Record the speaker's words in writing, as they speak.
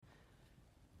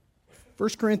1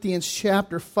 Corinthians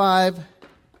chapter 5,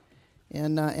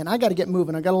 and I got to get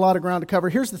moving. I got a lot of ground to cover.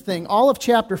 Here's the thing. All of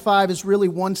chapter 5 is really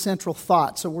one central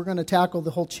thought, so we're going to tackle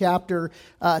the whole chapter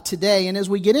today. And as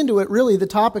we get into it, really the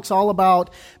topic's all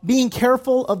about being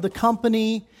careful of the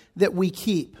company that we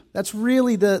keep. That's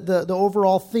really the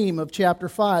overall theme of chapter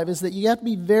 5, is that you have to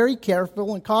be very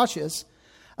careful and cautious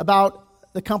about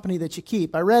the company that you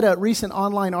keep. I read a recent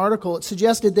online article. It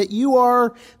suggested that you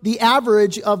are the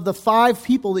average of the 5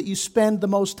 people that you spend the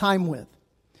most time with.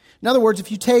 In other words, if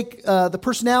you take the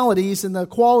personalities and the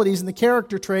qualities and the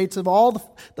character traits of all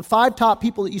the 5 top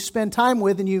people that you spend time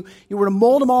with, and you were to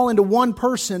mold them all into one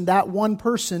person, that one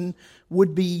person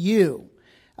would be you.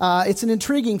 It's an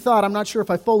intriguing thought. I'm not sure if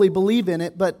I fully believe in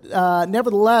it, but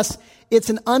nevertheless, it's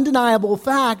an undeniable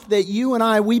fact that you and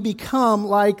I, we become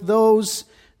like those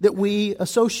that we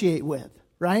associate with,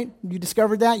 right? You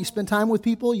discovered that? You spend time with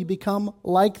people, you become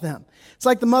like them. It's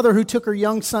like the mother who took her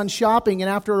young son shopping, and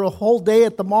after a whole day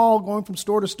at the mall going from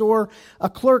store to store,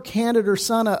 a clerk handed her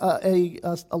son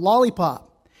a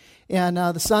lollipop. And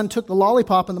the son took the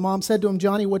lollipop, and the mom said to him,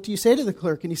 "Johnny, what do you say to the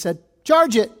clerk?" And he said,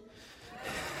 "Charge it."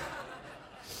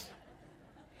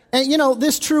 And you know,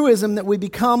 this truism that we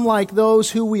become like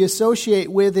those who we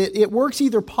associate with, it works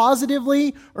either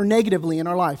positively or negatively in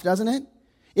our life, doesn't it?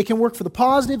 It can work for the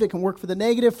positive, it can work for the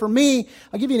negative. For me,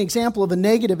 I'll give you an example of a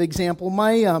negative example.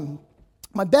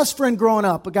 My best friend growing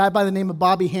up, a guy by the name of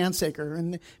Bobby Handsaker,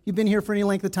 and if you've been here for any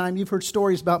length of time, you've heard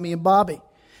stories about me and Bobby.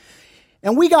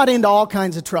 And we got into all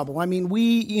kinds of trouble. I mean, we,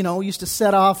 used to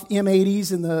set off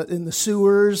M80s in the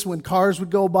sewers when cars would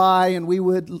go by, and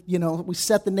we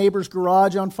set the neighbor's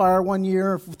garage on fire one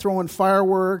year, throwing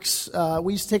fireworks.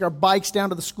 We used to take our bikes down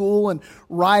to the school and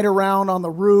ride around on the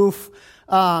roof.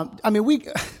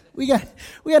 We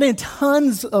got in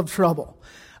tons of trouble.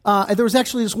 There was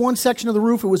actually this one section of the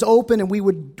roof, it was open, and we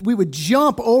would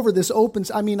jump over this open.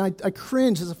 I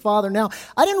cringe as a father now.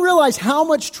 I didn't realize how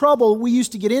much trouble we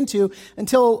used to get into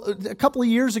until a couple of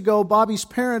years ago. Bobby's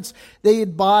parents, they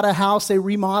had bought a house, they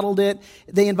remodeled it,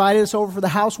 they invited us over for the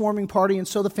housewarming party, and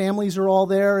so the families are all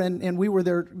there, and we were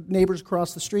their neighbors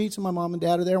across the street, so my mom and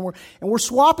dad are there, and we're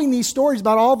swapping these stories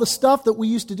about all the stuff that we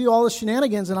used to do, all the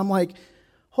shenanigans, and I'm like,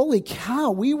 holy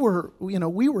cow, we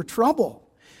were trouble.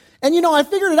 And I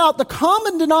figured it out. The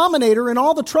common denominator in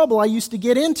all the trouble I used to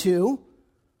get into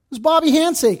was Bobby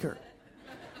Handsaker.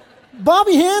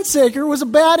 Bobby Handsaker was a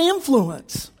bad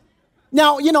influence.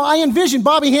 Now, I envisioned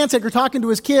Bobby Handsaker talking to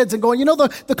his kids and going,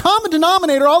 the common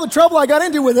denominator, all the trouble I got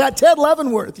into with that Ted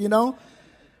Leavenworth,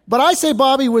 But I say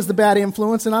Bobby was the bad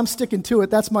influence, and I'm sticking to it.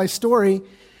 That's my story.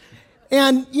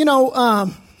 And,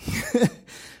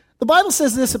 the Bible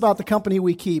says this about the company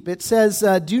we keep. It says,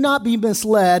 do not be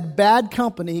misled. Bad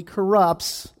company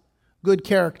corrupts good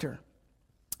character.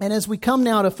 And as we come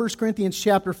now to 1 Corinthians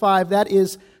chapter 5, that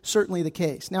is certainly the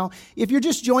case. Now, if you're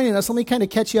just joining us, let me kind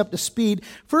of catch you up to speed.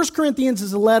 1 Corinthians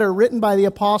is a letter written by the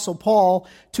Apostle Paul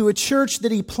to a church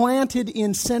that he planted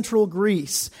in central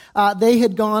Greece. They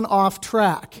had gone off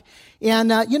track.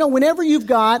 And, whenever you've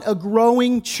got a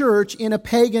growing church in a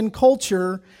pagan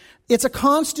culture, it's a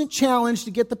constant challenge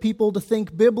to get the people to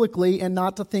think biblically and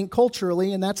not to think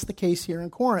culturally, and that's the case here in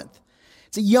Corinth.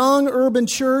 It's a young urban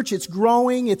church, it's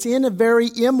growing, it's in a very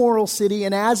immoral city,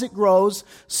 and as it grows,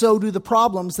 so do the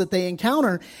problems that they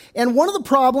encounter. And one of the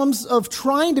problems of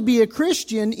trying to be a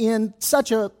Christian in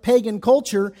such a pagan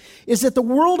culture is that the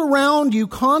world around you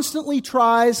constantly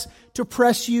tries to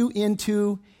press you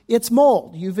into its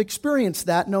mold. You've experienced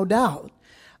that, no doubt.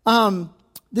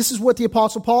 This is what the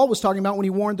Apostle Paul was talking about when he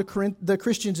warned the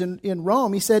Christians in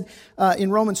Rome. He said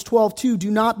in Romans 12:2, do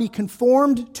not be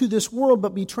conformed to this world,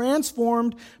 but be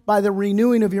transformed by the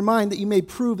renewing of your mind, that you may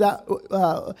prove that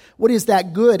what is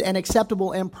that good and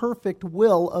acceptable and perfect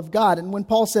will of God. And when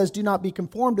Paul says do not be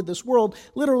conformed to this world,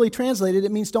 literally translated,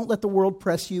 it means don't let the world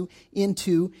press you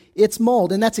into its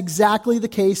mold. And that's exactly the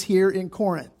case here in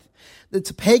Corinth. It's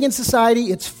a pagan society.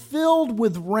 It's filled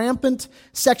with rampant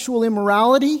sexual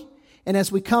immorality. And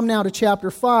as we come now to chapter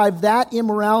 5, that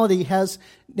immorality has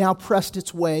now pressed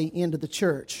its way into the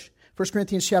church. 1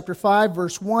 Corinthians chapter 5,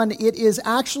 verse 1, it is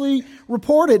actually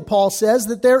reported, Paul says,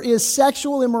 that there is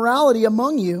sexual immorality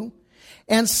among you,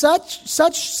 and such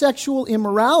sexual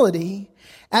immorality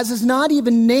as is not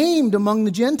even named among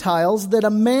the Gentiles, that a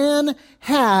man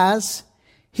has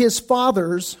his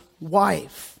father's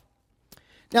wife.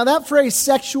 Now that phrase,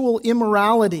 sexual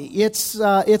immorality, it's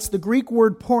the Greek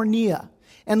word porneia.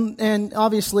 And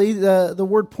obviously the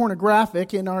word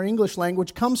pornographic in our English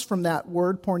language comes from that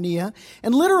word, porneia.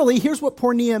 And literally, here's what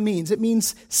porneia means. It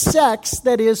means sex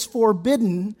that is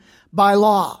forbidden by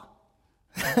law.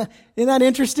 Isn't that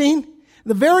interesting?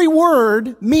 The very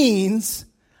word means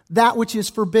that which is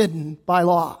forbidden by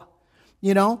law.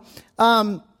 You know?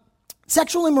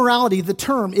 Sexual immorality, the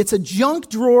term, it's a junk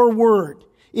drawer word.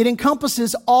 It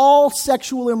encompasses all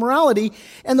sexual immorality,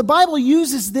 and the Bible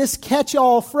uses this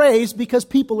catch-all phrase because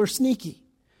people are sneaky.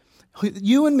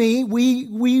 You and me,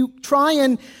 we try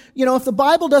and, if the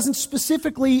Bible doesn't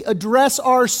specifically address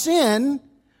our sin,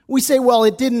 we say, well,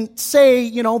 it didn't say,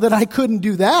 that I couldn't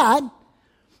do that.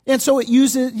 And so it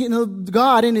uses,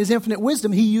 God in His infinite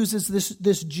wisdom, He uses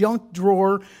this junk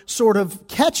drawer sort of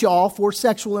catch-all for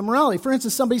sexual immorality. For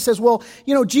instance, somebody says, well,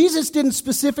 Jesus didn't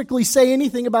specifically say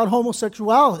anything about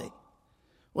homosexuality.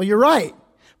 Well, you're right.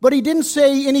 But He didn't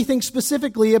say anything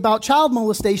specifically about child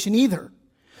molestation either.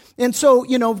 And so,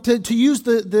 to use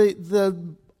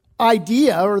the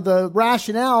idea or the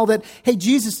rationale that, hey,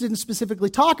 Jesus didn't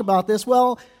specifically talk about this,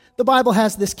 well, the Bible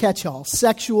has this catch-all,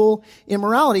 sexual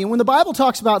immorality. And when the Bible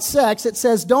talks about sex, it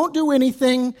says don't do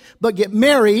anything but get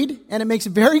married, and it makes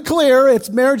it very clear it's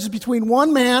marriage is between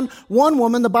one man, one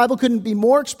woman. The Bible couldn't be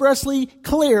more expressly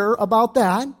clear about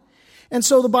that. And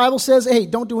so the Bible says, hey,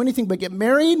 don't do anything but get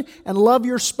married and love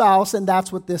your spouse, and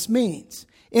that's what this means.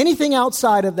 Anything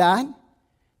outside of that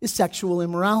is sexual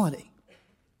immorality.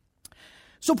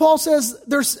 So Paul says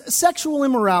there's sexual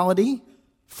immorality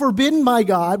forbidden by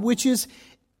God, which is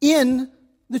in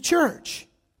the church.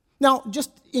 Now,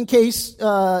 just in case,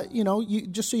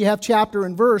 just so you have chapter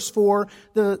and verse for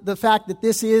the fact that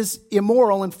this is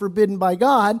immoral and forbidden by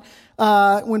God,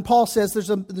 when Paul says there's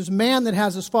a man that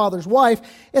has his father's wife,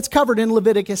 it's covered in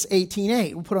Leviticus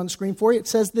 18:8. We'll put it on the screen for you. It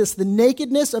says this, the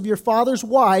nakedness of your father's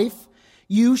wife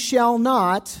you shall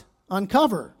not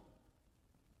uncover.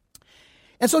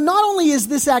 And so not only is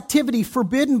this activity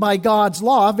forbidden by God's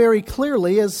law very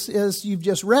clearly, as you've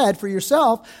just read for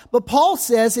yourself, but Paul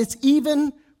says it's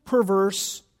even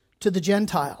perverse to the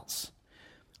Gentiles.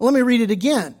 Let me read it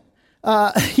again.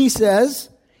 He says,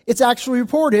 it's actually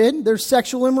reported there's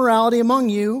sexual immorality among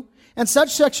you, and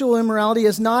such sexual immorality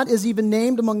is even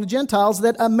named among the Gentiles,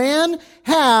 that a man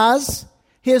has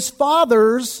his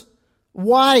father's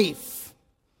wife.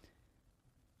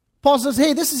 Paul says,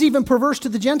 hey, this is even perverse to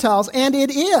the Gentiles, and it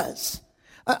is.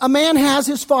 A man has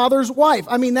his father's wife.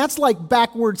 I mean, that's like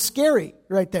backwards scary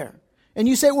right there. And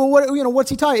you say, well,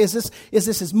 what's he talking? Is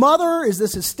this his mother? Is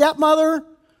this his stepmother?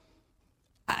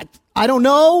 I don't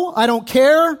know. I don't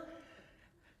care.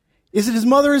 Is it his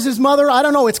mother? Is his mother? I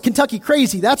don't know. It's Kentucky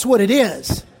crazy. That's what it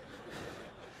is.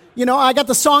 I got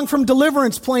the song from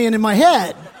Deliverance playing in my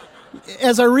head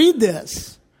as I read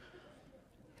this.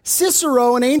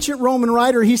 Cicero, an ancient Roman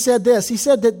writer, he said this. He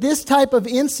said that this type of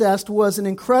incest was an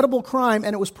incredible crime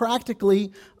and it was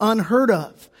practically unheard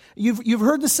of. You've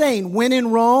heard the saying, when in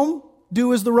Rome,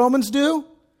 do as the Romans do.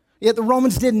 Yet the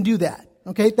Romans didn't do that.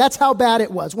 Okay, that's how bad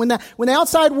it was. When the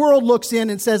outside world looks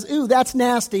in and says, "Ooh, that's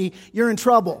nasty," you're in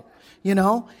trouble.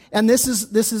 And this is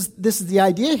the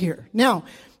idea here. Now,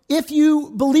 if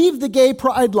you believe the gay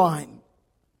pride line,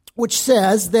 which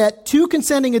says that two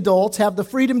consenting adults have the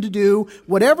freedom to do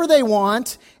whatever they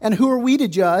want, and who are we to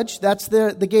judge? That's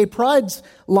the gay pride's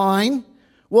line.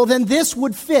 Well, then this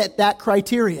would fit that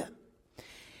criteria.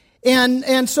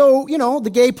 And so,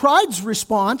 the gay pride's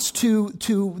response to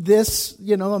this,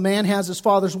 a man has his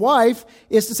father's wife,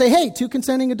 is to say, hey, two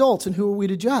consenting adults, and who are we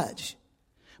to judge?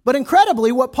 But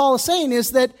incredibly, what Paul is saying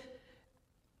is that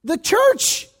the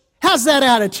church has that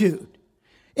attitude.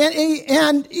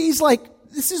 And he's like,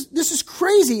 this is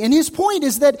crazy. And his point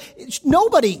is that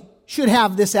nobody should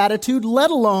have this attitude, let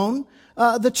alone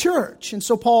the church. And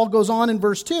so Paul goes on in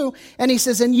verse 2, and he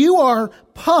says, and you are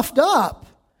puffed up,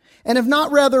 and have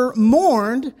not rather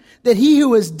mourned that he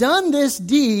who has done this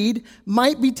deed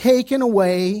might be taken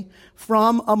away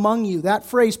from among you. That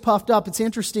phrase, puffed up, it's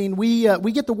interesting. We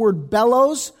get the word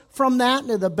bellows from that,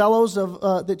 the bellows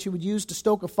of that you would use to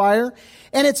stoke a fire.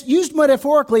 And it's used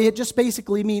metaphorically. It just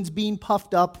basically means being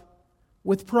puffed up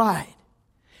with pride.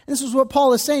 And this is what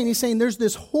Paul is saying. He's saying there's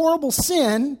this horrible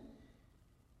sin,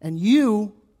 and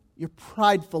you're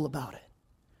prideful about it.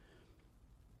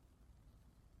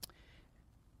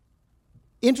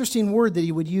 Interesting word that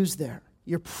he would use there.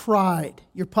 Your pride.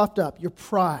 You're puffed up. Your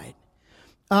pride.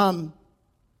 You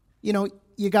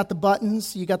got the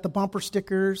buttons. You got the bumper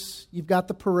stickers. You've got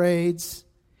the parades.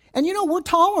 And we're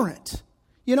tolerant.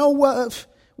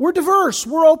 We're diverse.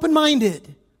 We're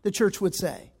open-minded, the church would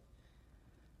say.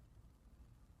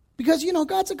 Because,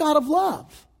 God's a God of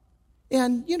love.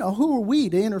 And, who are we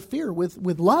to interfere with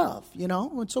love,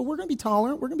 And so we're going to be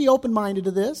tolerant. We're going to be open-minded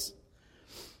to this.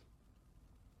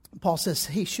 Paul says,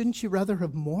 hey, shouldn't you rather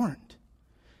have mourned?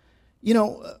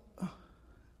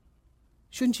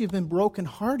 Shouldn't you have been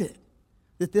brokenhearted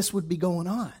that this would be going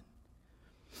on?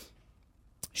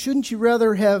 shouldn't you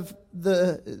rather have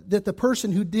that the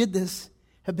person who did this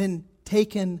have been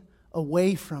taken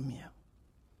away from you?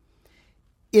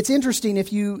 It's interesting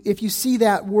if you see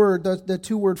that word, the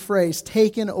two-word phrase,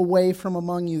 taken away from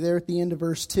among you, there at the end of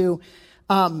verse 2.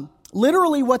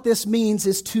 Literally what this means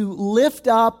is to lift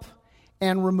up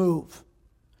and remove.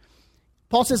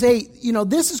 Paul says, hey,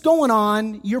 this is going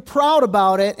on, you're proud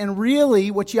about it, and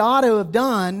really what you ought to have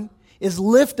done is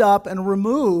lift up and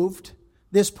removed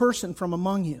this person from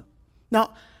among you.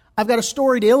 Now, I've got a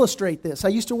story to illustrate this. I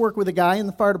used to work with a guy in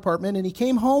the fire department, and he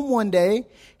came home one day,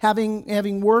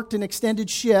 having worked an extended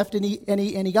shift, and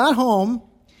he got home,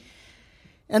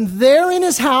 and there in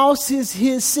his house is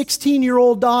his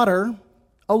 16-year-old daughter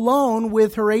alone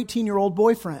with her 18-year-old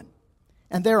boyfriend.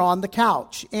 And they're on the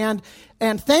couch. And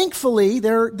thankfully,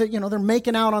 they're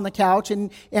making out on the couch.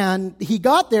 And he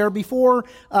got there before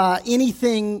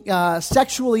anything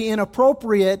sexually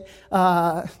inappropriate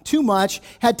too much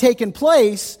had taken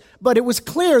place. But it was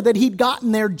clear that he'd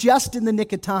gotten there just in the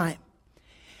nick of time.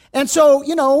 And so,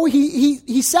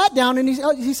 he sat down and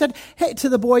he said, hey, to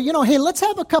the boy, hey, let's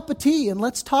have a cup of tea and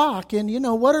let's talk. And,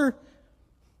 what are...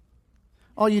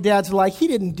 All you dads are like, he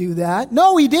didn't do that.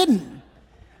 No, he didn't.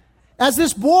 As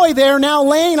this boy there now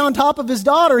laying on top of his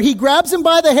daughter, he grabs him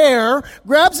by the hair,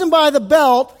 grabs him by the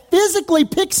belt, physically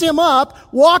picks him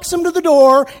up, walks him to the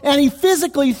door, and he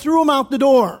physically threw him out the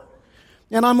door.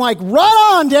 And I'm like,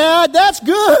 right on, Dad, that's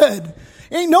good.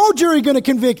 Ain't no jury going to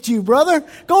convict you, brother.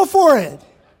 Go for it.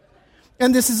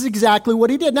 And this is exactly what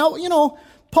he did. Now,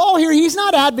 Paul here, he's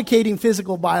not advocating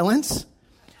physical violence,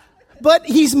 but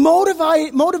he's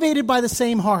motivated by the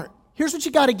same heart. Here's what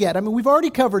you got to get. We've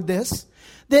already covered this.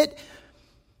 That,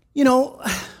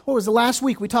 what was the last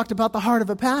week? We talked about the heart of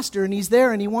a pastor, and he's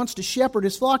there, and he wants to shepherd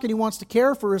his flock, and he wants to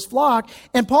care for his flock.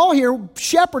 And Paul here,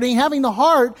 shepherding, having the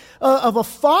heart of a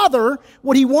father,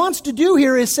 what he wants to do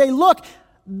here is say, look,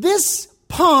 this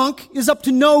punk is up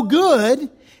to no good,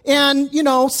 and,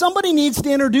 somebody needs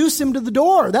to introduce him to the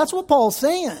door. That's what Paul's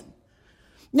saying.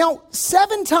 Now,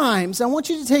 7 times, I want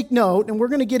you to take note, and we're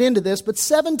going to get into this, but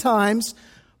 7 times,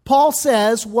 Paul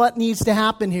says what needs to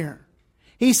happen here.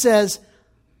 He says,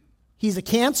 he's a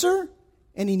cancer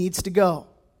and he needs to go.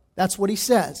 That's what he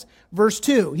says. Verse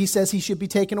 2, he says he should be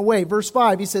taken away. Verse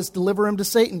 5, he says, deliver him to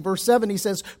Satan. Verse 7, he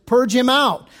says, purge him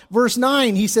out. Verse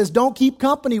 9, he says, don't keep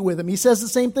company with him. He says the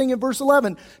same thing in verse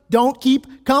 11. Don't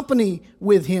keep company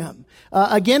with him.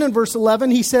 Again in verse 11,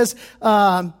 he says,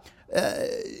 don't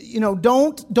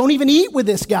even eat with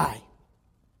this guy.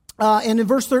 And in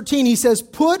verse 13, he says,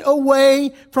 put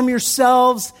away from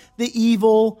yourselves the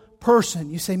evil person.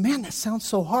 You say, man, that sounds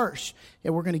so harsh. Yeah,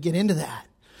 we're going to get into that.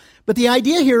 But the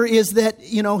idea here is that,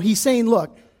 he's saying,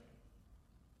 look,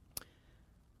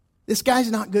 this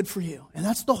guy's not good for you. And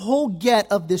that's the whole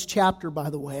get of this chapter, by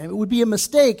the way. It would be a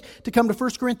mistake to come to 1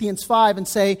 Corinthians 5 and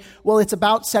say, well, it's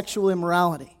about sexual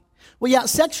immorality. Well, yeah,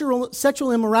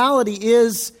 sexual immorality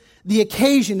is the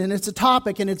occasion, and it's a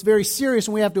topic, and it's very serious,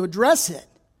 and we have to address it.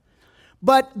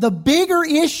 But the bigger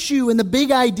issue and the big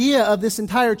idea of this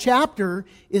entire chapter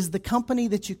is the company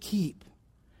that you keep.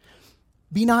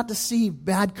 Be not deceived.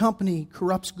 Bad company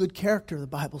corrupts good character, the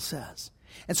Bible says.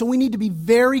 And so we need to be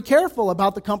very careful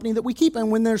about the company that we keep. And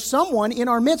when there's someone in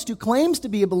our midst who claims to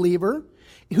be a believer,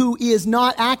 who is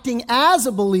not acting as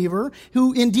a believer,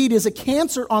 who indeed is a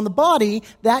cancer on the body,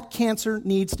 that cancer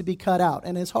needs to be cut out.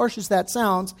 And as harsh as that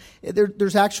sounds,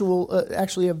 there's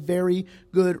actually a very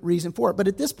good reason for it. But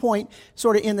at this point,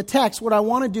 sort of in the text, what I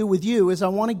want to do with you is I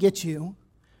want to get you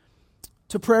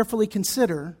to prayerfully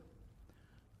consider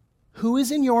who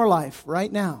is in your life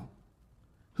right now,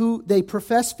 who they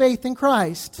profess faith in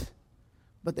Christ,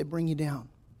 but they bring you down.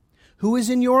 Who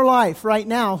is in your life right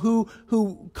now who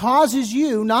causes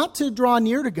you not to draw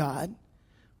near to God,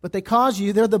 but they cause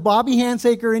you, they're the Bobby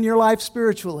Handsaker in your life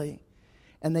spiritually,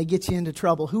 and they get you into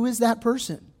trouble. Who is that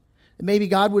person? And maybe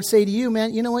God would say to you,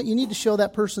 man, you know what? You need to show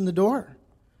that person the door.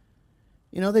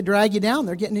 They drag you down.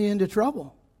 They're getting you into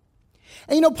trouble.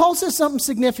 And Paul says something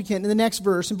significant in the next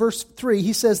verse. In verse 3,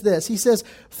 he says this. He says,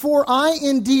 for I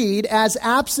indeed, as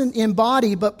absent in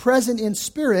body but present in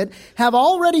spirit, have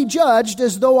already judged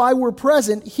as though I were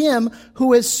present him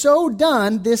who has so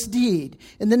done this deed.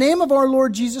 In the name of our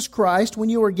Lord Jesus Christ, when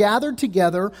you are gathered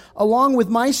together, along with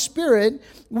my spirit,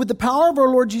 with the power of our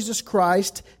Lord Jesus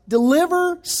Christ,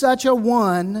 deliver such a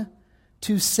one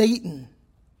to Satan.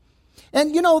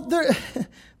 And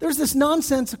there's this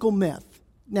nonsensical myth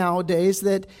nowadays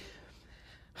that,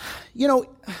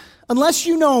 unless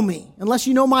you know me, unless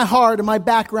you know my heart and my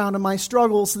background and my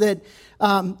struggles, that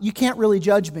you can't really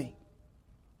judge me.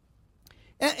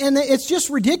 And it's just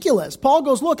ridiculous. Paul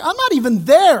goes, look, I'm not even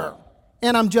there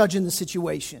and I'm judging the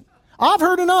situation. I've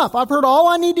heard enough. I've heard all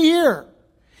I need to hear.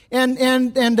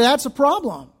 And that's a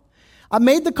problem. I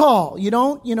made the call. You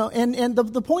don't, and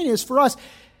the point is for us,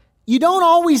 you don't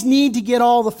always need to get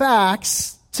all the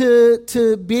facts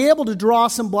to be able to draw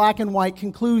some black and white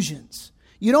conclusions.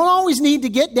 You don't always need to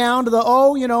get down to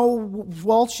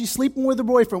well, she's sleeping with her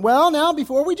boyfriend. Well, now,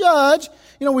 before we judge,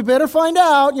 we better find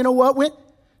out, what went.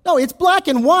 No, it's black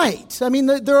and white. I mean,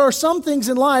 there are some things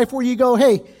in life where you go,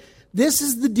 hey, this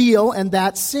is the deal, and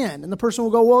that's sin. And the person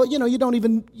will go, well, you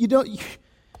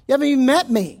haven't even met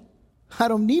me. I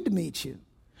don't need to meet you.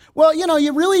 Well,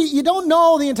 you don't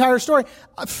know the entire story.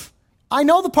 I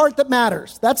know the part that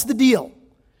matters. That's the deal.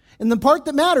 And the part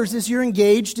that matters is you're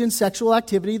engaged in sexual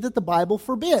activity that the Bible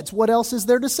forbids. What else is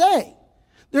there to say?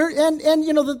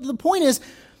 The point is,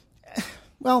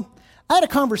 well, I had a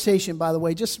conversation, by the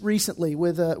way, just recently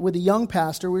with a young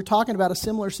pastor. We were talking about a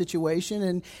similar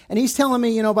situation, and he's telling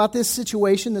me, about this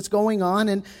situation that's going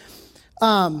on,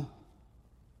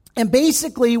 and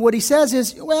basically what he says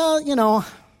is, well,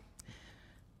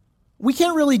 we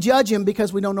can't really judge him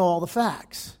because we don't know all the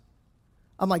facts.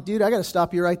 I'm like, dude, I got to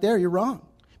stop you right there. You're wrong.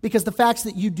 Because the facts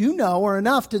that you do know are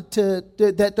enough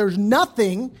that there's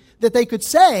nothing that they could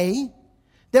say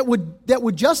that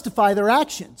would justify their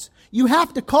actions. You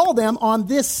have to call them on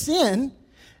this sin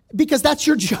because that's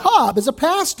your job as a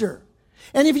pastor.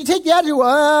 And if you take the attitude,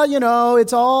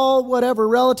 it's all whatever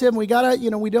relative, and we gotta,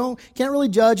 can't really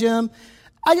judge him.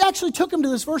 I actually took him to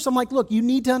this verse. I'm like, look, you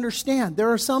need to understand.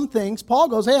 There are some things. Paul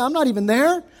goes, hey, I'm not even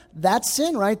there. That's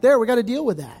sin right there. We got to deal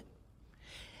with that.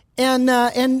 And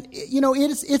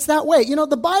it's that way.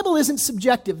 The Bible isn't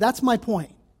subjective. That's my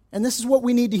point. And this is what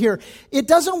we need to hear. It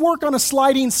doesn't work on a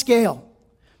sliding scale.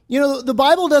 The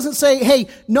Bible doesn't say, hey,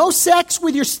 no sex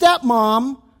with your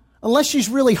stepmom unless she's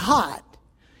really hot.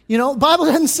 The Bible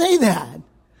doesn't say that.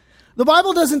 The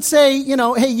Bible doesn't say,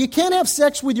 hey, you can't have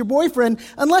sex with your boyfriend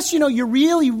unless, you're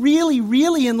really, really,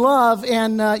 really in love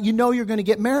and you're going to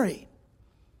get married.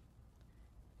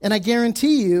 And I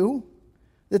guarantee you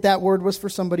that word was for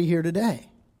somebody here today.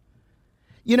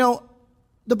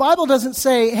 The Bible doesn't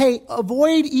say, hey,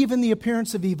 avoid even the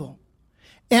appearance of evil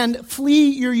and flee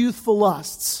your youthful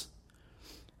lusts.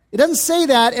 It doesn't say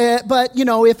that, but,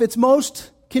 if it's most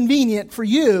convenient for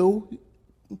you,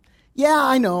 yeah,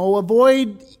 I know,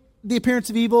 avoid the appearance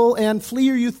of evil and flee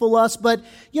your youthful lusts. But,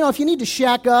 if you need to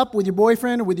shack up with your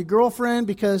boyfriend or with your girlfriend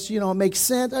because, it makes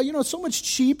sense, it's so much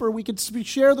cheaper, we could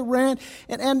share the rent.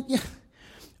 And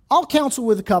I'll counsel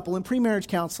with a couple in pre-marriage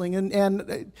counseling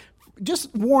and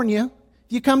just warn you,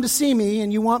 if you come to see me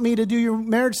and you want me to do your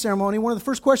marriage ceremony, one of the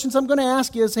first questions I'm going to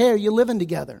ask you is, hey, are you living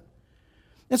together?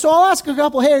 And so I'll ask a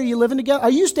couple, hey, are you living together? I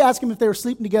used to ask them if they were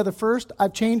sleeping together first.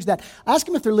 I've changed that. I ask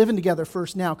them if they're living together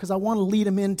first now because I want to lead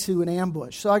them into an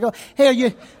ambush. So I go, hey, are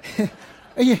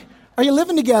you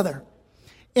living together?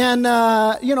 And,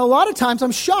 a lot of times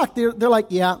I'm shocked. They're like,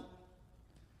 yeah.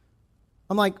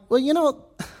 I'm like, well,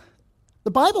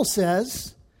 the Bible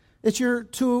says that you're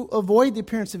to avoid the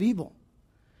appearance of evil.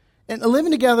 And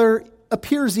living together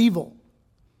appears evil.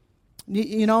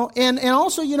 And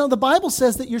also, the Bible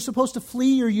says that you're supposed to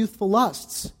flee your youthful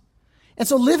lusts. And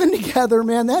so living together,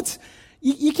 man,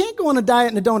 you can't go on a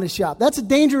diet in a donut shop. That's a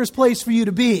dangerous place for you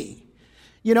to be.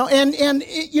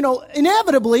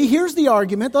 Inevitably, here's the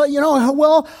argument,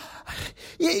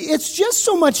 it's just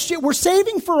so much shit. We're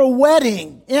saving for a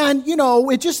wedding and,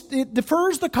 it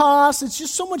defers the cost. It's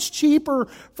just so much cheaper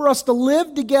for us to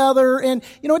live together. And,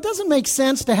 it doesn't make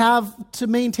sense to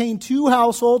maintain two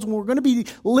households when we're going to be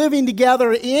living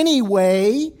together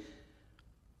anyway.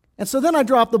 And so then I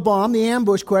drop the bomb, the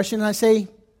ambush question, and I say,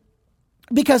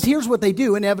 because here's what they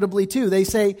do inevitably too. They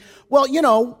say, well,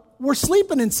 we're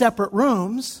sleeping in separate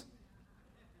rooms.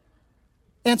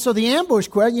 And so the ambush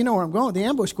question, you know where I'm going. The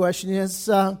ambush question is,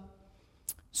 so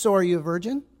are you a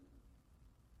virgin?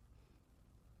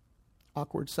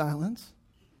 Awkward silence.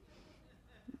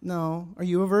 No. Are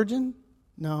you a virgin?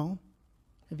 No.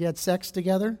 Have you had sex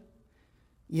together?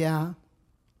 Yeah.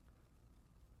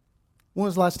 When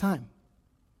was the last time?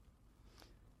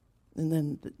 And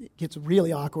then it gets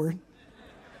really awkward.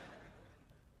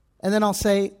 And then I'll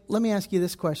say, let me ask you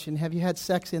this question. Have you had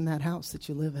sex in that house that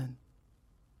you live in?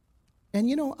 And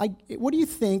what do you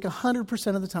think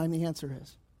 100% of the time the answer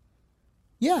is?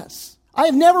 Yes. I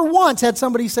have never once had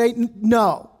somebody say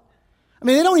no. I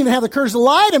mean, they don't even have the courage to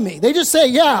lie to me. They just say,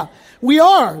 yeah, we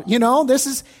are, this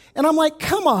is, and I'm like,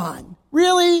 come on,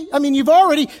 really? I mean,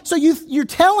 you're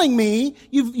telling me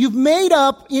you've made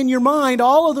up in your mind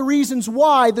all of the reasons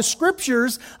why the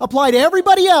scriptures apply to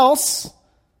everybody else,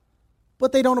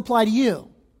 but they don't apply to you.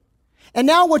 And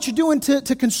now what you're doing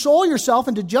to console yourself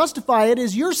and to justify it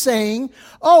is you're saying,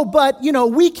 oh, but,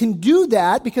 we can do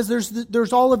that because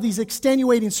there's all of these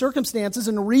extenuating circumstances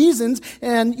and reasons,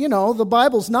 and, the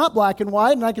Bible's not black and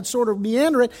white, and I can sort of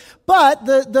meander it. But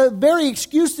the very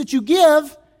excuse that you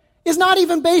give is not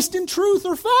even based in truth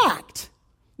or fact.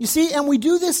 You see, and we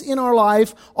do this in our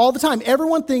life all the time.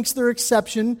 Everyone thinks they're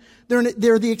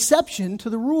the exception to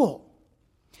the rule.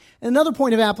 And another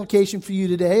point of application for you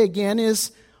today, again,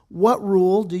 is what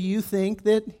rule do you think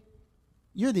that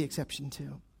you're the exception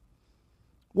to?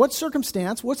 What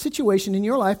circumstance, what situation in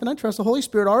your life, and I trust the Holy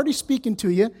Spirit already speaking to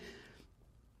you,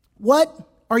 what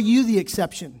are you the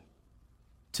exception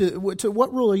to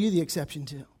what rule are you the exception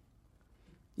to?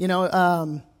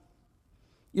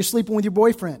 You're sleeping with your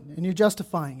boyfriend and you're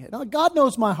justifying it. Oh, God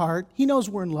knows my heart. He knows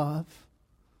we're in love.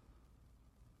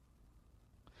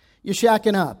 You're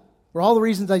shacking up for all the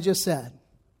reasons I just said.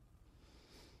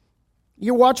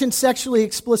 You're watching sexually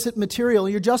explicit material.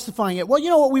 You're justifying it. Well, you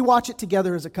know what? We watch it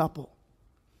together as a couple.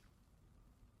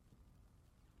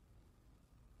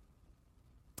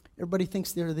 Everybody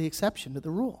thinks they're the exception to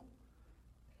the rule.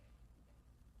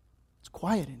 It's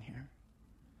quiet in here.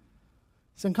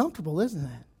 It's uncomfortable, isn't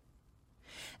it?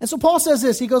 And so Paul says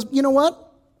this. He goes, you know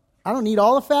what? I don't need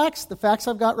all the facts. The facts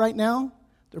I've got right now,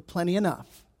 they're plenty enough.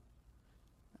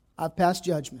 I've passed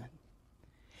judgment.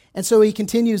 And so he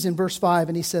continues in verse 5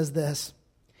 and he says this.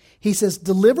 He says,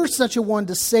 deliver such a one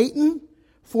to Satan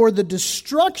for the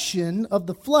destruction of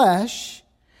the flesh,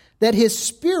 that his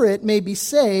spirit may be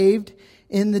saved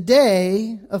in the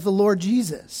day of the Lord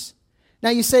Jesus. Now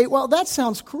you say, well, that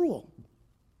sounds cruel.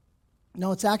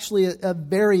 No, it's actually a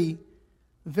very,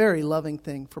 very loving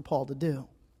thing for Paul to do.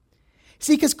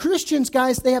 See, because Christians,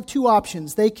 guys, they have two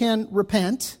options. They can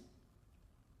repent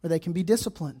or they can be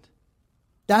disciplined.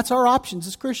 That's our options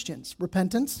as Christians,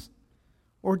 repentance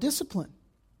or discipline.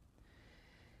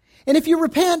 And if you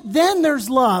repent, then there's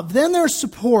love, then there's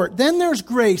support, then there's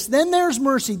grace, then there's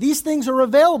mercy. These things are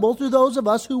available to those of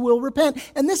us who will repent.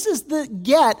 And this is the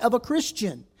get of a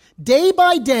Christian. Day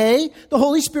by day, the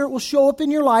Holy Spirit will show up in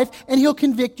your life and He'll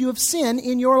convict you of sin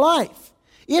in your life.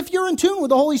 If you're in tune with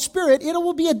the Holy Spirit, it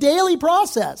will be a daily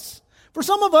process. For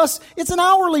some of us, it's an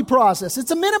hourly process.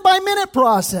 It's a minute-by-minute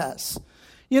process.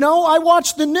 I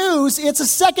watch the news. It's a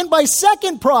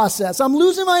second-by-second process. I'm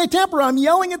losing my temper. I'm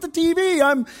yelling at the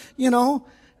TV.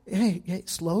 Hey,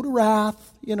 slow to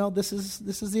wrath. This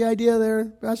is the idea there,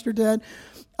 Pastor Ted.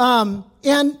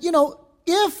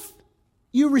 If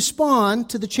you respond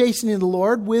to the chastening of the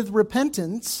Lord with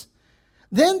repentance,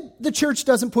 then the church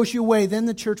doesn't push you away. Then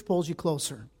the church pulls you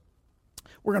closer.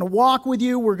 We're going to walk with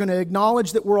you. We're going to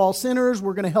acknowledge that we're all sinners.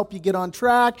 We're going to help you get on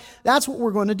track. That's what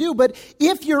we're going to do. But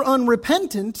if you're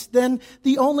unrepentant, then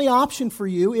the only option for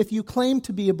you, if you claim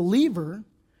to be a believer,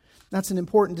 that's an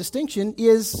important distinction,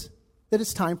 is that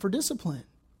it's time for discipline.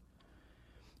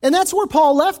 And that's where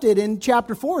Paul left it in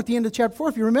chapter 4. At the end of chapter 4,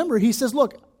 if you remember, he says,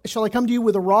 look, shall I come to you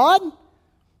with a rod?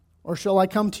 Or shall I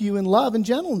come to you in love and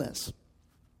gentleness?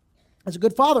 As a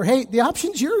good father, hey, the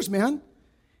option's yours, man.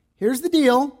 Here's the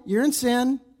deal. You're in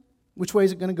sin. Which way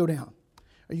is it going to go down?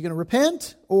 Are you going to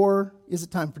repent, or is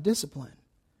it time for discipline?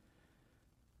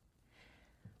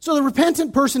 So the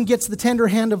repentant person gets the tender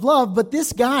hand of love, but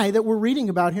this guy that we're reading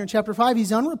about here in chapter 5,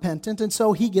 he's unrepentant, and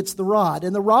so he gets the rod.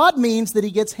 And the rod means that he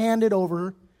gets handed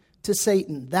over to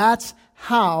Satan. That's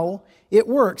how it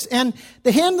works. And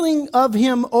the handing of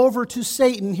him over to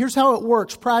Satan, here's how it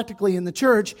works practically in the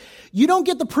church. You don't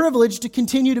get the privilege to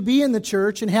continue to be in the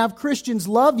church and have Christians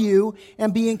love you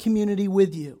and be in community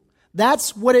with you.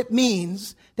 That's what it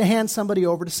means to hand somebody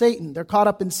over to Satan. They're caught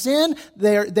up in sin.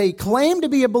 They claim to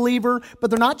be a believer, but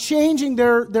they're not changing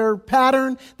their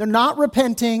pattern. They're not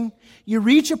repenting. You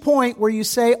reach a point where you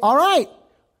say, all right,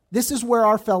 this is where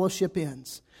our fellowship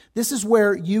ends. This is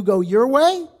where you go your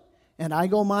way and I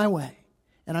go my way.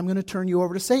 And I'm going to turn you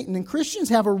over to Satan. And Christians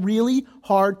have a really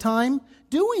hard time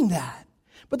doing that.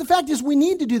 But the fact is, we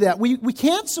need to do that. We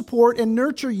can't support and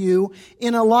nurture you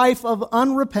in a life of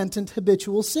unrepentant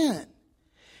habitual sin.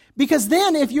 Because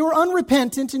then, if you're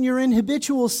unrepentant and you're in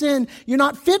habitual sin, you're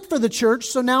not fit for the church,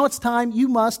 so now it's time you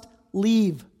must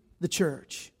leave the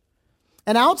church.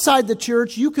 And outside the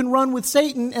church, you can run with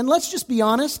Satan, and let's just be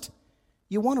honest,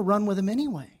 you want to run with him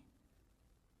anyway.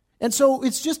 And so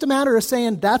it's just a matter of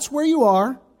saying, that's where you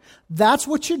are. That's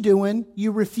what you're doing.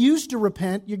 You refuse to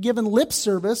repent. You're giving lip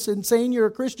service and saying you're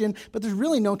a Christian, but there's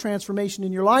really no transformation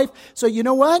in your life. So you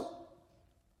know what?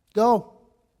 Go.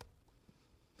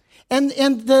 And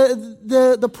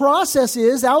the process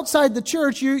is, outside the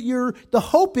church, the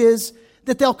hope is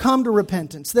that they'll come to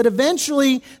repentance. That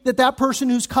eventually that person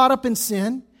who's caught up in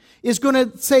sin is going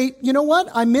to say, you know what?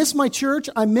 I miss my church.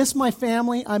 I miss my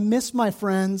family. I miss my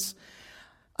friends.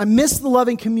 I miss the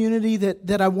loving community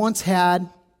that I once had.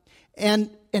 And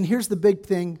here's the big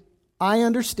thing. I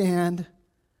understand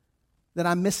that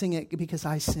I'm missing it because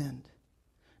I sinned.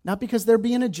 Not because they're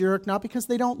being a jerk, not because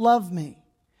they don't love me.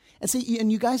 And see,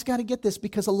 and you guys got to get this,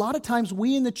 because a lot of times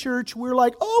we in the church, we're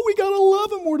like, oh, we got to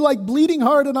love him. We're like bleeding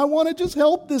heart, and I want to just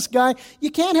help this guy.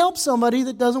 You can't help somebody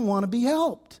that doesn't want to be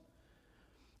helped.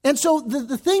 And so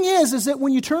the thing is that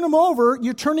when you turn them over,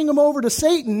 you're turning them over to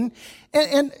Satan.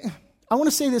 And I want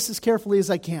to say this as carefully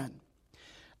as I can.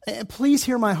 And please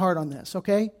hear my heart on this,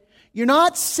 okay? You're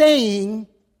not saying,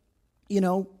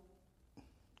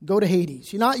 go to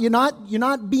Hades. You're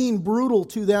not being brutal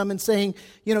to them and saying,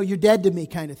 you're dead to me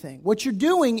kind of thing. What you're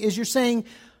doing is you're saying,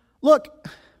 look,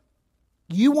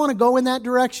 you want to go in that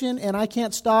direction and I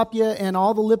can't stop you, and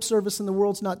all the lip service in the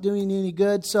world's not doing you any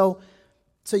good, so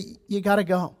you got to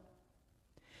go.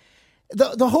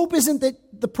 The hope isn't that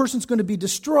the person's going to be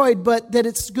destroyed, but that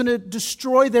it's going to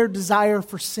destroy their desire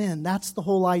for sin. That's the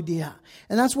whole idea.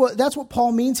 And that's what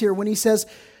Paul means here when he says,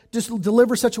 just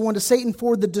deliver such a one to Satan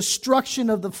for the destruction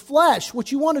of the flesh.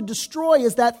 What you want to destroy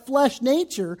is that flesh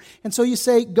nature. And so you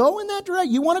say, go in that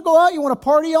direction. You want to go out, you want to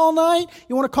party all night,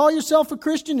 you want to call yourself a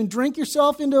Christian and drink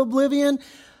yourself into oblivion,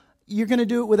 you're going to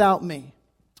do it without me.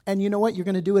 And you know what? You're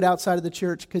going to do it outside of the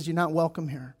church because you're not welcome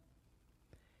here.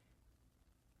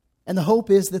 And the hope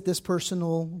is that this person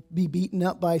will be beaten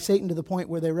up by Satan to the point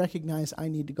where they recognize, I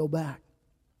need to go back.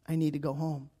 I need to go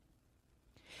home.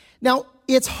 Now,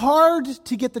 it's hard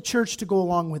to get the church to go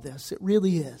along with this. It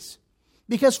really is.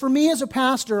 Because for me as a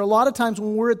pastor, a lot of times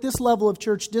when we're at this level of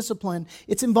church discipline,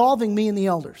 it's involving me and the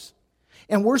elders.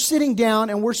 And we're sitting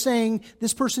down and we're saying,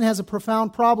 this person has a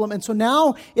profound problem. And so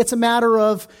now it's a matter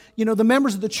of, the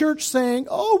members of the church saying,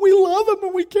 oh, we love him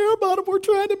and we care about him. We're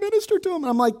trying to minister to him. And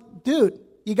I'm like, dude,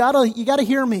 you gotta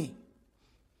hear me.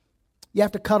 You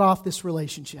have to cut off this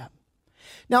relationship.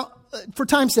 Now, for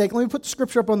time's sake, let me put the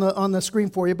scripture up on the screen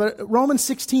for you. But Romans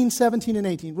 16, 17, and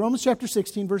 18. Romans chapter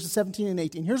 16, verses 17 and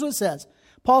 18. Here's what it says.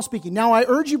 Paul speaking. Now I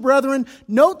urge you, brethren,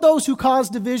 note those who cause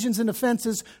divisions and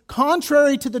offenses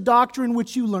contrary to the doctrine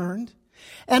which you learned,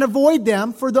 and avoid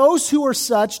them. For those who are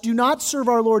such do not serve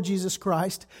our Lord Jesus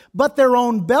Christ, but their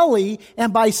own belly,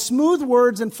 and by smooth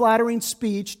words and flattering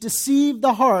speech deceive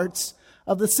the hearts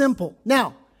of the simple.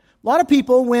 Now, a lot of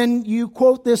people, when you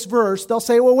quote this verse, they'll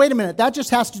say, well, wait a minute, that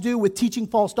just has to do with teaching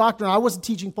false doctrine. I wasn't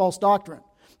teaching false doctrine.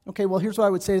 Okay, well, here's what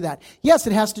I would say to that. Yes,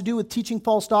 it has to do with teaching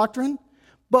false doctrine,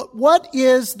 but what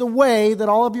is the way that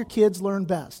all of your kids learn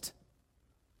best?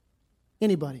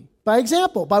 Anybody? By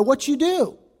example, by what you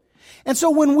do. And so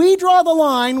when we draw the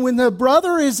line, when the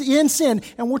brother is in sin,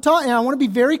 and we're talking, and I want to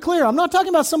be very clear, I'm not talking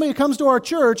about somebody who comes to our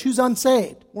church who's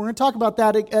unsaved. We're going to talk about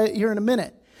that here in a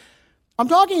minute. I'm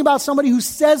talking about somebody who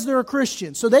says they're a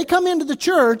Christian. So they come into the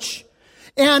church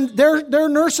and they're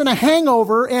nursing a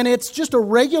hangover, and it's just a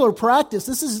regular practice.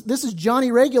 This is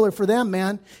Johnny regular for them,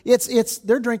 man.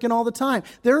 They're drinking all the time.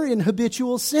 They're in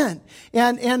habitual sin.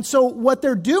 And so what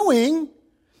they're doing,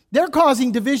 they're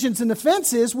causing divisions and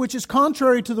offenses, which is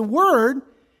contrary to the word,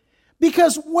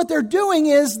 because what they're doing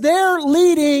is they're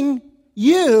leading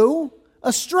you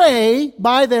astray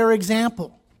by their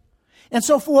example. And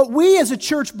so for what we as a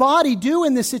church body do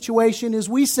in this situation is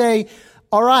we say,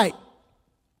 all right,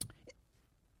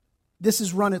 this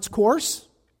has run its course.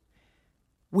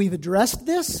 We've addressed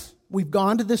this. We've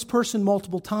gone to this person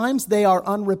multiple times. They are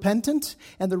unrepentant.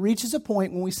 And there reaches a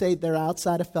point when we say they're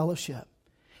outside of fellowship.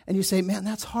 And you say, man,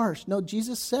 that's harsh. No,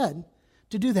 Jesus said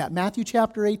to do that. Matthew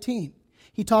chapter 18.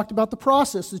 He talked about the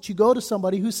process that you go to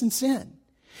somebody who's in sin.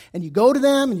 And you go to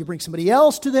them, and you bring somebody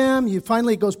else to them.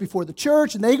 Finally, it goes before the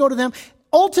church, and they go to them.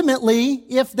 Ultimately,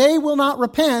 if they will not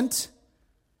repent,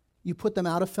 you put them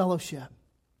out of fellowship.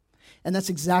 And that's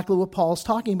exactly what Paul's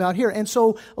talking about here. And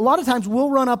so a lot of times we'll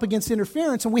run up against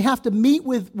interference, and we have to meet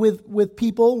with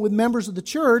people, with members of the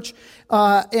church,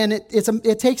 and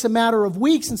it takes a matter of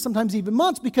weeks and sometimes even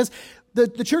months, because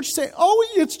the church say, oh,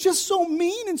 it's just so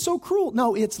mean and so cruel.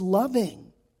 No, it's loving.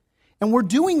 And we're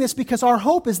doing this because our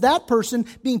hope is that person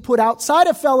being put outside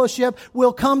of fellowship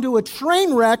will come to a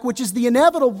train wreck, which is the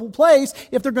inevitable place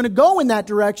if they're going to go in that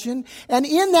direction. And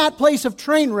in that place of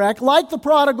train wreck, like the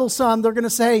prodigal son, they're going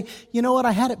to say, you know what,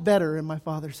 I had it better in my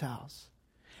father's house.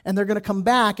 And they're going to come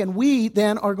back, and we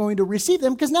then are going to receive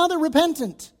them because now they're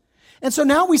repentant. And so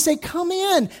now we say, come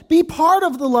in, be part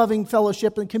of the loving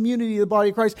fellowship and community of the body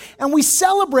of Christ. And we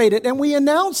celebrate it, and we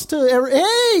announce to,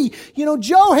 hey,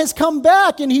 Joe has come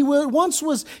back, and he once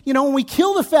was, when we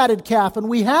kill the fatted calf, and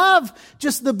we have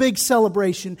just the big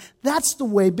celebration. That's the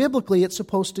way biblically it's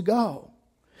supposed to go.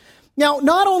 Now,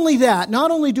 not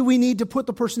only do we need to put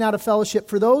the person out of fellowship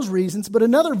for those reasons, but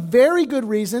another very good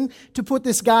reason to put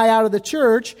this guy out of the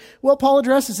church, well, Paul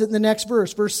addresses it in the next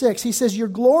verse, verse 6. He says, your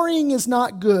glorying is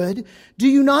not good. Do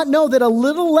you not know that a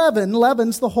little leaven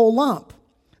leavens the whole lump?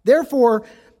 Therefore,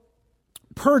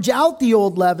 purge out the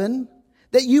old leaven,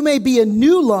 that you may be a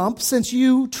new lump, since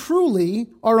you truly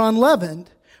are unleavened.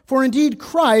 For indeed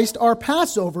Christ, our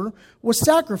Passover, was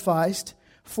sacrificed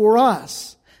for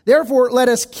us. Therefore, let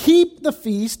us keep the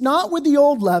feast, not with the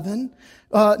old leaven,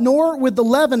 nor with the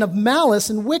leaven of malice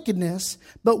and wickedness,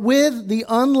 but with the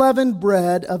unleavened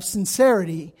bread of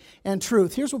sincerity and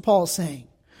truth. Here's what Paul is saying.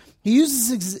 He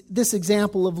uses this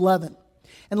example of leaven.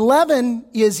 And leaven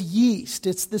is yeast.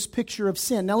 It's this picture of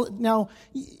sin. Now,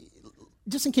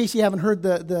 just in case you haven't heard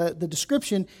the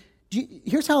description,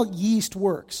 here's how yeast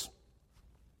works.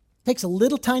 It takes a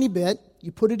little tiny bit,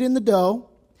 you put it in the dough,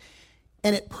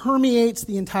 and it permeates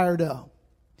the entire dough.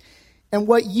 And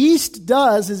what yeast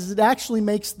does is it actually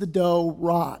makes the dough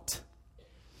rot.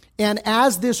 And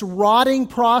as this rotting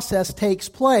process takes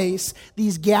place,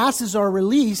 these gases are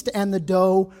released and the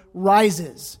dough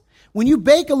rises. When you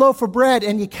bake a loaf of bread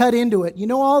and you cut into it, you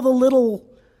know all the little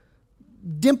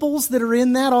dimples that are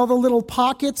in that, all the little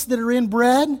pockets that are in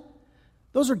bread?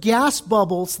 Those are gas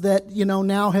bubbles that,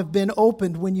 now have been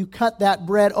opened when you cut that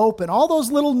bread open. All those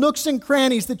little nooks and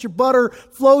crannies that your butter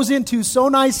flows into so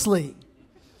nicely.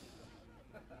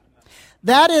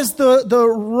 That is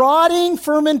the rotting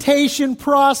fermentation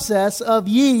process of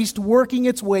yeast working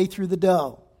its way through the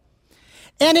dough.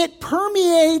 And it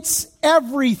permeates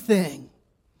everything.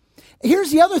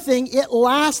 Here's the other thing. It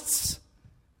lasts,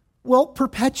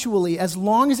 perpetually, as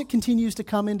long as it continues to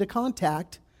come into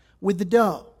contact with the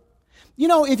dough.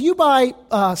 If you buy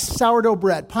sourdough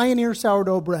bread, Pioneer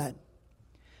sourdough bread,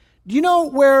 do you know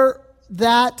where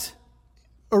that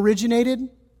originated?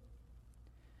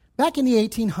 Back in the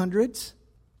 1800s.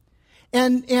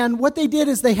 And what they did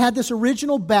is they had this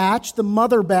original batch, the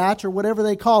mother batch or whatever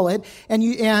they call it,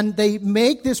 and they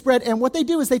make this bread. And what they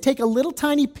do is they take a little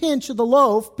tiny pinch of the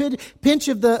loaf, pinch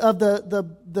of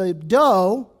the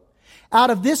dough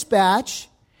out of this batch.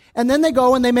 And then they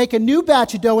go and they make a new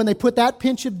batch of dough and they put that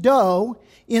pinch of dough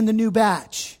in the new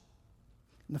batch.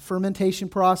 And the fermentation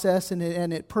process and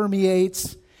it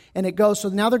permeates and it goes. So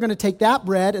now they're going to take that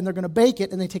bread and they're going to bake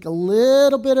it and they take a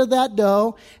little bit of that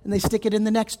dough and they stick it in the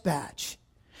next batch.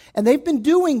 And they've been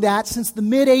doing that since the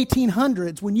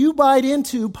mid-1800s. When you bite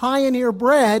into Pioneer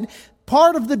bread,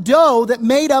 part of the dough that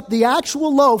made up the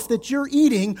actual loaf that you're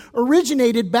eating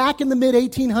originated back in the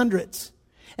mid-1800s.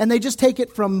 And they just take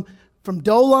it from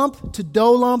dough lump to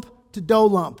dough lump to dough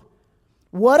lump.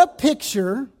 What a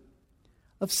picture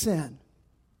of sin.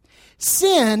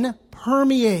 Sin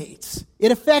permeates.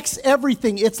 It affects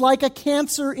everything. It's like a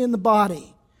cancer in the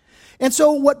body. And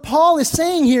so what Paul is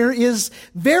saying here is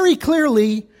very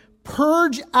clearly,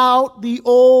 purge out the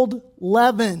old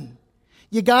leaven.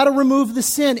 You got to remove the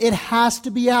sin. It has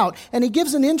to be out. And he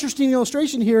gives an interesting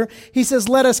illustration here. He says,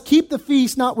 let us keep the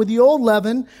feast not with the old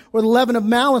leaven or the leaven of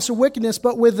malice or wickedness,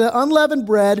 but with the unleavened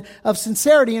bread of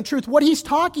sincerity and truth. What he's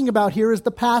talking about here is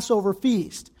the Passover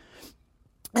feast.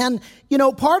 And,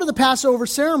 part of the Passover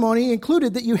ceremony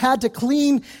included that you had to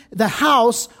clean the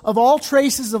house of all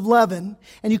traces of leaven,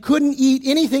 and you couldn't eat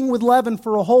anything with leaven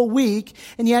for a whole week,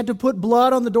 and you had to put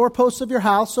blood on the doorposts of your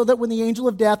house so that when the angel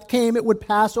of death came, it would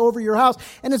pass over your house.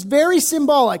 And it's very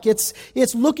symbolic. It's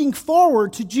looking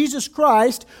forward to Jesus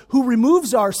Christ, who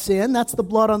removes our sin, that's the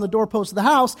blood on the doorposts of the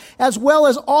house, as well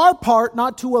as our part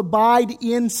not to abide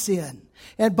in sin,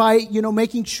 and by,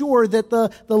 making sure that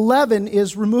the leaven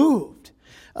is removed.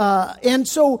 And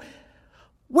so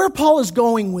where Paul is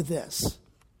going with this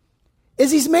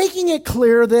is he's making it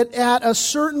clear that at a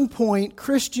certain point,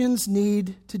 Christians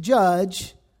need to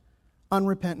judge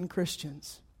unrepentant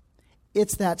Christians.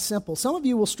 It's that simple. Some of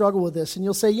you will struggle with this and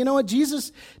you'll say, you know what,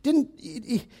 Jesus didn't,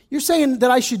 you're saying that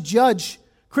I should judge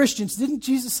Christians. Didn't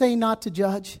Jesus say not to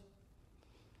judge?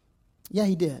 Yeah,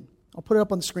 he did. I'll put it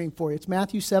up on the screen for you. It's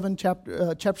Matthew 7,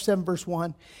 chapter 7, verse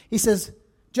 1. He says,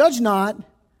 judge not,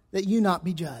 that you not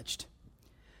be judged.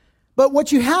 But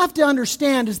what you have to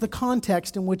understand is the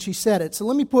context in which he said it. So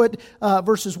let me put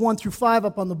verses 1 through 5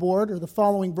 up on the board, or the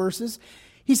following verses.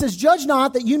 He says, judge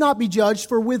not that you not be judged,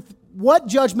 for with what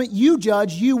judgment you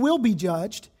judge, you will be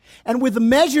judged. And with the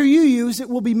measure you use, it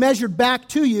will be measured back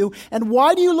to you. And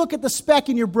why do you look at the speck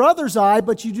in your brother's eye,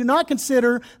 but you do not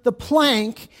consider the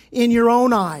plank in your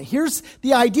own eye? Here's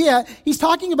the idea. He's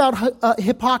talking about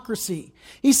hypocrisy.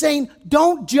 He's saying,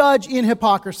 don't judge in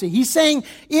hypocrisy. He's saying,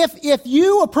 if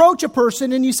you approach a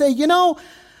person and you say,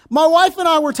 My wife and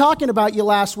I were talking about you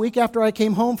last week after I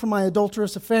came home from my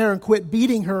adulterous affair and quit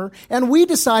beating her, and we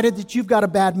decided that you've got a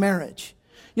bad marriage.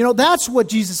 That's what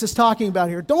Jesus is talking about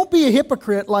here. Don't be a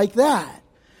hypocrite like that.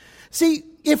 See,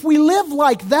 if we live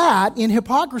like that in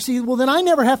hypocrisy, well, then I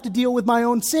never have to deal with my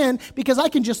own sin because I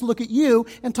can just look at you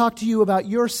and talk to you about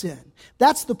your sin.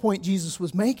 That's the point Jesus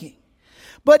was making.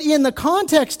 But in the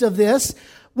context of this,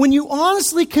 when you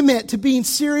honestly commit to being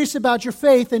serious about your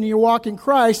faith and your walk in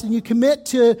Christ, and you commit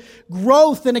to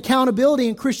growth and accountability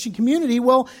in Christian community,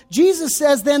 well, Jesus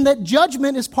says then that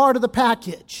judgment is part of the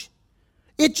package.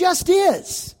 It just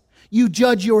is. You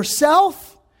judge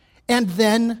yourself, and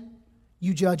then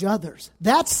you judge others.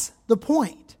 That's the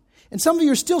point. And some of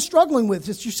you are still struggling with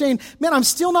this. You're saying, man, I'm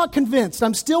still not convinced.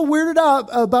 I'm still weirded out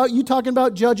about you talking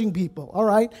about judging people. All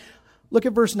right, look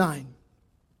at verse 9.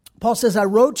 Paul says, I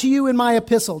wrote to you in my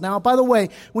epistle. Now, by the way,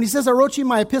 when he says I wrote to you in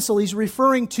my epistle, he's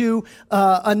referring to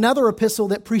another epistle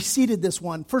that preceded this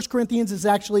one. 1 Corinthians is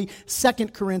actually 2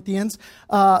 Corinthians.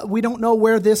 We don't know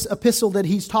where this epistle that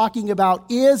he's talking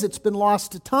about is. It's been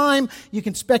lost to time. You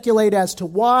can speculate as to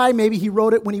why. Maybe he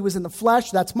wrote it when he was in the flesh.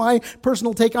 That's my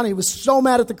personal take on it. He was so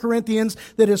mad at the Corinthians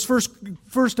that his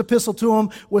first epistle to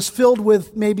them was filled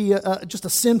with maybe just a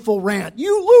sinful rant.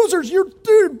 You losers,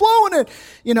 you're blowing it.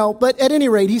 But at any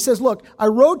rate, he says, look, I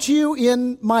wrote to you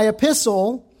in my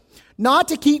epistle not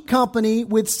to keep company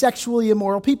with sexually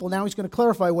immoral people. Now he's going to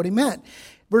clarify what he meant.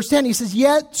 Verse 10, he says,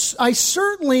 yet I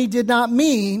certainly did not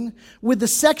mean with the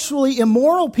sexually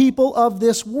immoral people of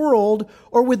this world,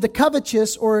 or with the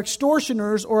covetous or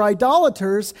extortioners or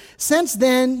idolaters, since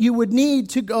then you would need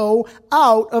to go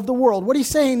out of the world. What he's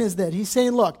saying is that he's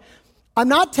saying, look, I'm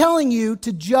not telling you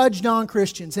to judge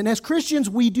non-Christians. And as Christians,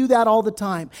 we do that all the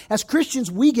time. As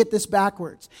Christians, we get this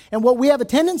backwards. And what we have a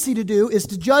tendency to do is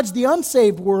to judge the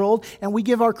unsaved world, and we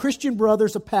give our Christian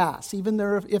brothers a pass, even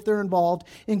if they're involved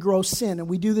in gross sin. And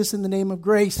we do this in the name of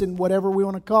grace and whatever we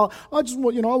want to call it. I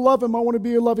love him. I want to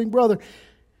be a loving brother.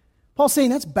 Paul's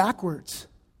saying that's backwards.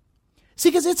 See,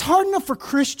 because it's hard enough for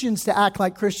Christians to act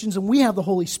like Christians, and we have the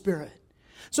Holy Spirit.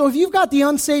 So if you've got the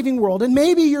unsaving world, and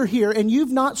maybe you're here and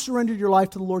you've not surrendered your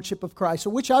life to the Lordship of Christ, so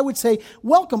which I would say,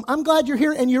 welcome. I'm glad you're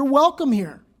here, and you're welcome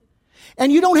here.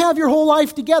 And you don't have your whole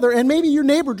life together, and maybe your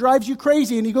neighbor drives you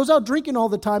crazy, and he goes out drinking all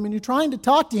the time, and you're trying to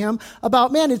talk to him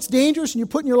about, man, it's dangerous, and you're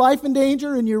putting your life in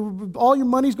danger, and all your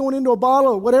money's going into a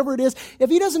bottle or whatever it is. If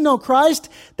he doesn't know Christ,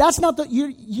 that's not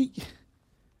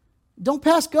don't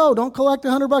pass go. Don't collect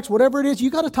 $100, whatever it is. You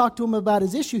got to talk to him about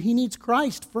his issue. He needs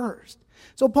Christ first.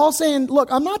 So Paul's saying, look,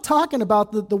 I'm not talking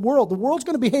about the world. The world's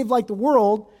going to behave like the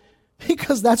world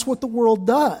because that's what the world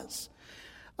does.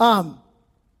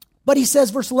 But he says,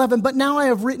 verse 11, but now I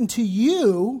have written to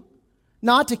you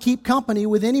not to keep company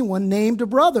with anyone named a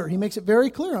brother. He makes it very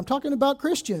clear. I'm talking about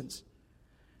Christians.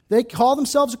 They call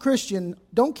themselves a Christian.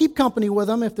 Don't keep company with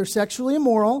them if they're sexually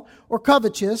immoral or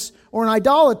covetous or an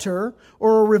idolater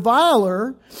or a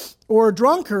reviler or a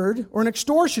drunkard or an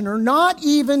extortioner, not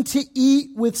even to eat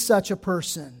with such a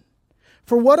person.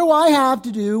 For what do I have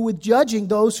to do with judging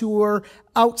those who are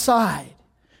outside?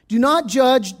 Do you not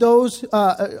judge those who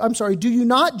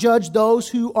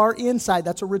are inside?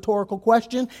 That's a rhetorical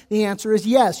question. The answer is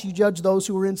yes, you judge those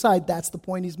who are inside. That's the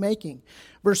point he's making.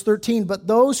 Verse 13, but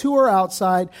those who are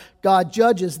outside, God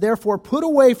judges. Therefore, put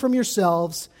away from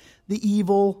yourselves the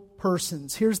evil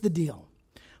persons. Here's the deal.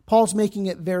 Paul's making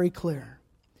it very clear.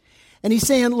 And he's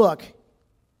saying, look,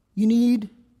 you need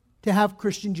to have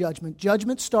Christian judgment.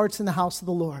 Judgment starts in the house of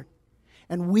the Lord.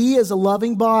 And we as a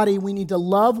loving body, we need to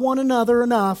love one another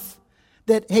enough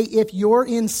that, hey, if you're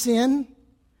in sin,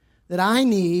 that I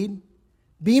need,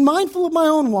 be mindful of my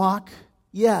own walk,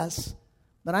 yes,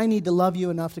 but I need to love you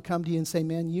enough to come to you and say,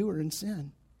 man, you are in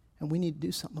sin, and we need to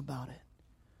do something about it.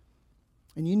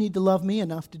 And you need to love me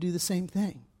enough to do the same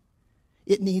thing.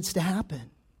 It needs to happen.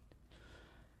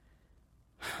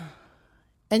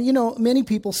 And, many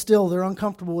people still, they're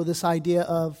uncomfortable with this idea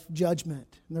of judgment.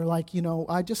 And they're like,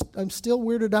 I'm still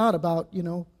weirded out about,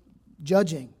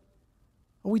 judging.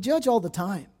 Well, we judge all the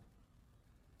time.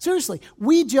 Seriously,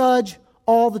 we judge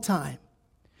all the time.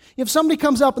 If somebody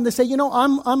comes up and they say,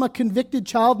 I'm a convicted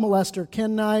child molester,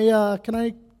 can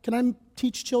I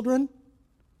teach children?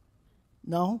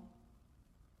 No.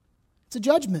 It's a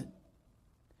judgment.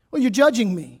 Well, you're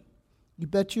judging me. You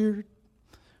bet your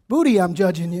booty I'm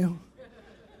judging you.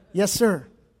 Yes, sir.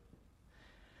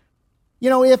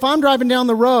 If I'm driving down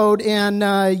the road and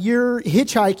you're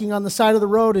hitchhiking on the side of the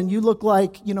road and you look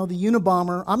like, the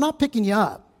Unabomber, I'm not picking you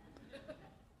up.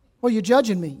 Well, you're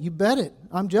judging me. You bet it.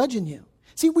 I'm judging you.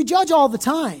 See, we judge all the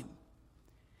time.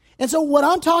 And so what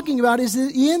I'm talking about is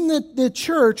that in the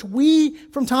church, we,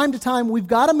 from time to time, we've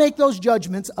got to make those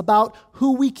judgments about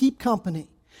who we keep company.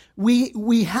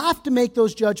 We have to make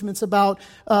those judgments about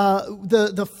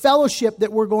the fellowship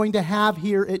that we're going to have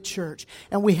here at church.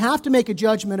 And we have to make a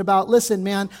judgment about, listen,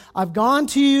 man, I've gone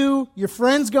to you, your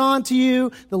friend's gone to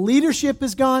you, the leadership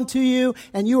has gone to you,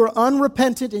 and you are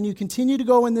unrepentant and you continue to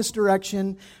go in this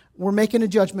direction. We're making a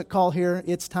judgment call here.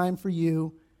 It's time for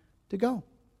you to go.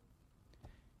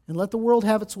 And let the world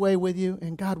have its way with you,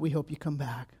 and God, we hope you come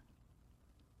back.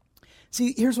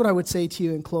 See, here's what I would say to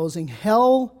you in closing.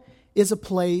 Hell is a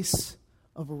place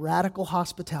of radical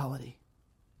hospitality.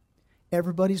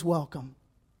 Everybody's welcome.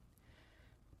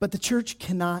 But the church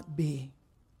cannot be.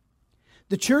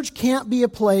 The church can't be a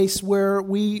place where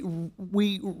we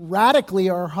radically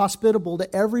are hospitable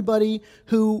to everybody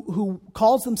who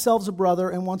calls themselves a brother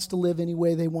and wants to live any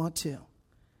way they want to.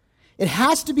 It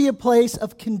has to be a place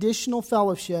of conditional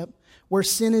fellowship where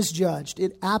sin is judged.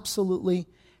 It absolutely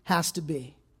has to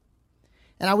be.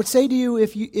 And I would say to you,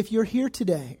 if you're here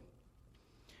today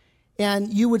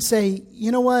and you would say,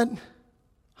 you know what,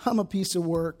 I'm a piece of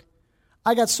work.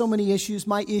 I got so many issues.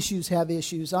 My issues have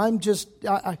issues. I'm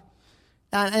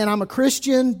a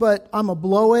Christian, but I'm a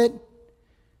blow it.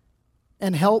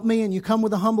 And help me. And you come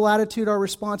with a humble attitude. Our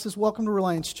response is, welcome to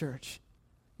Reliance Church.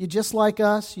 You're just like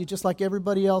us. You're just like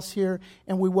everybody else here.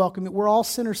 And we welcome you. We're all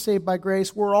sinners saved by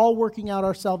grace. We're all working out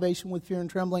our salvation with fear and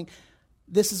trembling.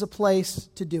 This is a place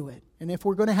to do it. And if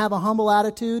we're going to have a humble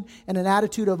attitude and an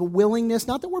attitude of a willingness,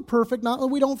 not that we're perfect, not that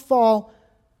we don't fall,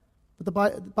 but the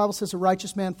Bible says a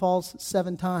righteous man falls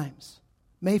 7 times.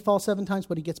 May fall 7 times,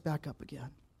 but he gets back up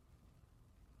again.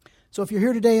 So if you're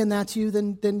here today and that's you,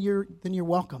 then you're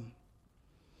welcome.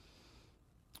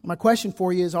 My question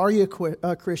for you is, are you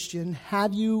a Christian?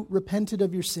 Have you repented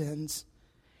of your sins?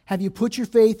 Have you put your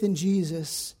faith in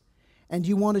Jesus? And do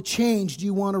you want to change? Do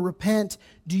you want to repent?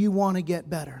 Do you want to get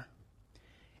better?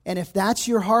 And if that's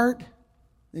your heart,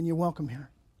 then you're welcome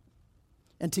here.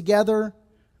 And together,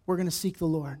 we're going to seek the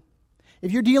Lord.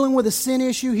 If you're dealing with a sin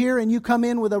issue here and you come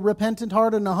in with a repentant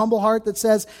heart and a humble heart that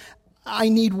says, I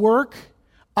need work,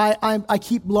 I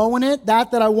keep blowing it.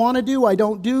 That I want to do, I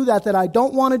don't do. That I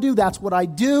don't want to do, that's what I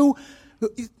do.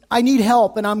 I need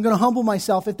help, and I'm going to humble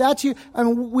myself. If that's you,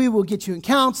 we will get you in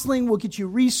counseling. We'll get you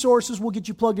resources. We'll get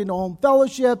you plugged into home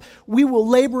fellowship. We will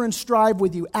labor and strive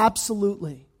with you,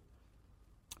 absolutely.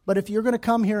 But if you're going to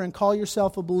come here and call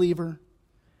yourself a believer,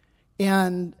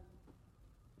 and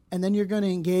then you're going to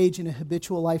engage in a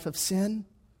habitual life of sin,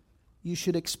 you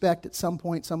should expect at some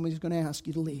point somebody's going to ask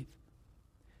you to leave.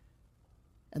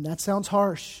 And that sounds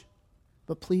harsh,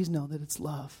 but please know that it's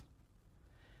love.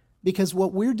 Because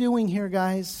what we're doing here,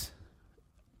 guys,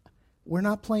 we're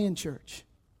not playing church.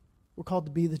 We're called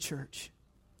to be the church.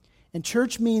 And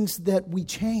church means that we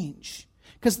change.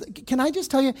 Because can I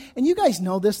just tell you, and you guys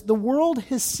know this, the world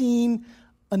has seen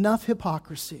enough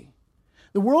hypocrisy.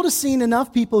 The world has seen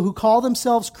enough people who call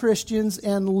themselves Christians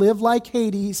and live like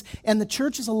Hades, and the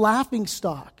church is a laughing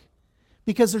stock.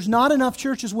 Because there's not enough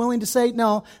churches willing to say,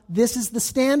 no, this is the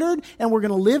standard, and we're going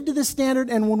to live to this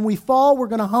standard, and when we fall, we're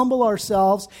going to humble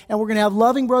ourselves, and we're going to have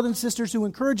loving brothers and sisters who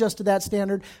encourage us to that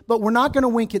standard, but we're not going to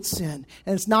wink at sin,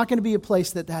 and it's not going to be a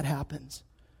place that happens.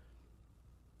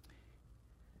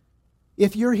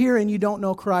 If you're here and you don't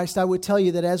know Christ, I would tell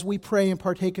you that as we pray and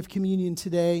partake of communion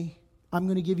today, I'm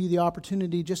going to give you the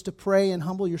opportunity just to pray and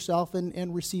humble yourself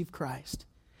and receive Christ.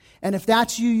 And if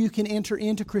that's you, you can enter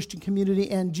into Christian community,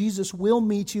 and Jesus will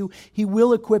meet you. He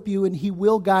will equip you, and He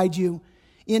will guide you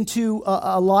into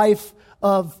a life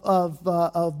of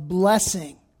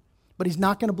blessing. But He's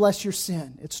not going to bless your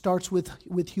sin. It starts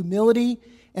with humility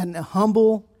and a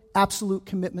humble, absolute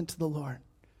commitment to the Lord.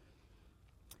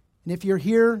 And if you're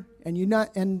here and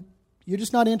you're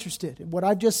just not interested in what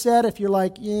I've just said, if you're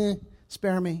like,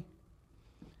 spare me,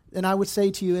 then I would say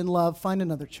to you in love, find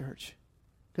another church,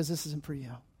 because this isn't for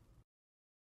you.